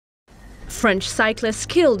French cyclist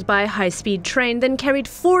killed by a high-speed train, then carried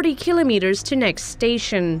 40 kilometers to next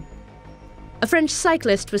station. A French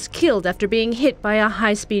cyclist was killed after being hit by a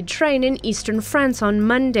high-speed train in eastern France on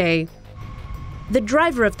Monday. The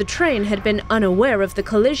driver of the train had been unaware of the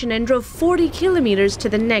collision and drove 40 kilometers to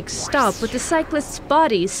the next stop with the cyclist's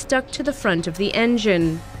body stuck to the front of the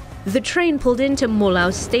engine. The train pulled into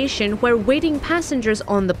Molau station, where waiting passengers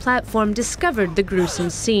on the platform discovered the gruesome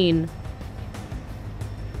scene.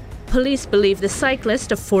 Police believe the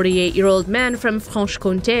cyclist, a 48-year-old man from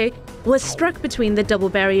Franche-Comté, was struck between the double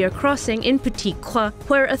barrier crossing in Petit Croix,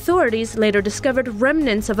 where authorities later discovered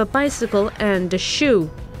remnants of a bicycle and a shoe.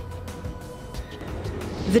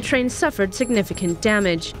 The train suffered significant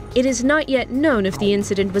damage. It is not yet known if the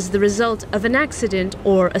incident was the result of an accident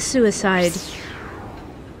or a suicide.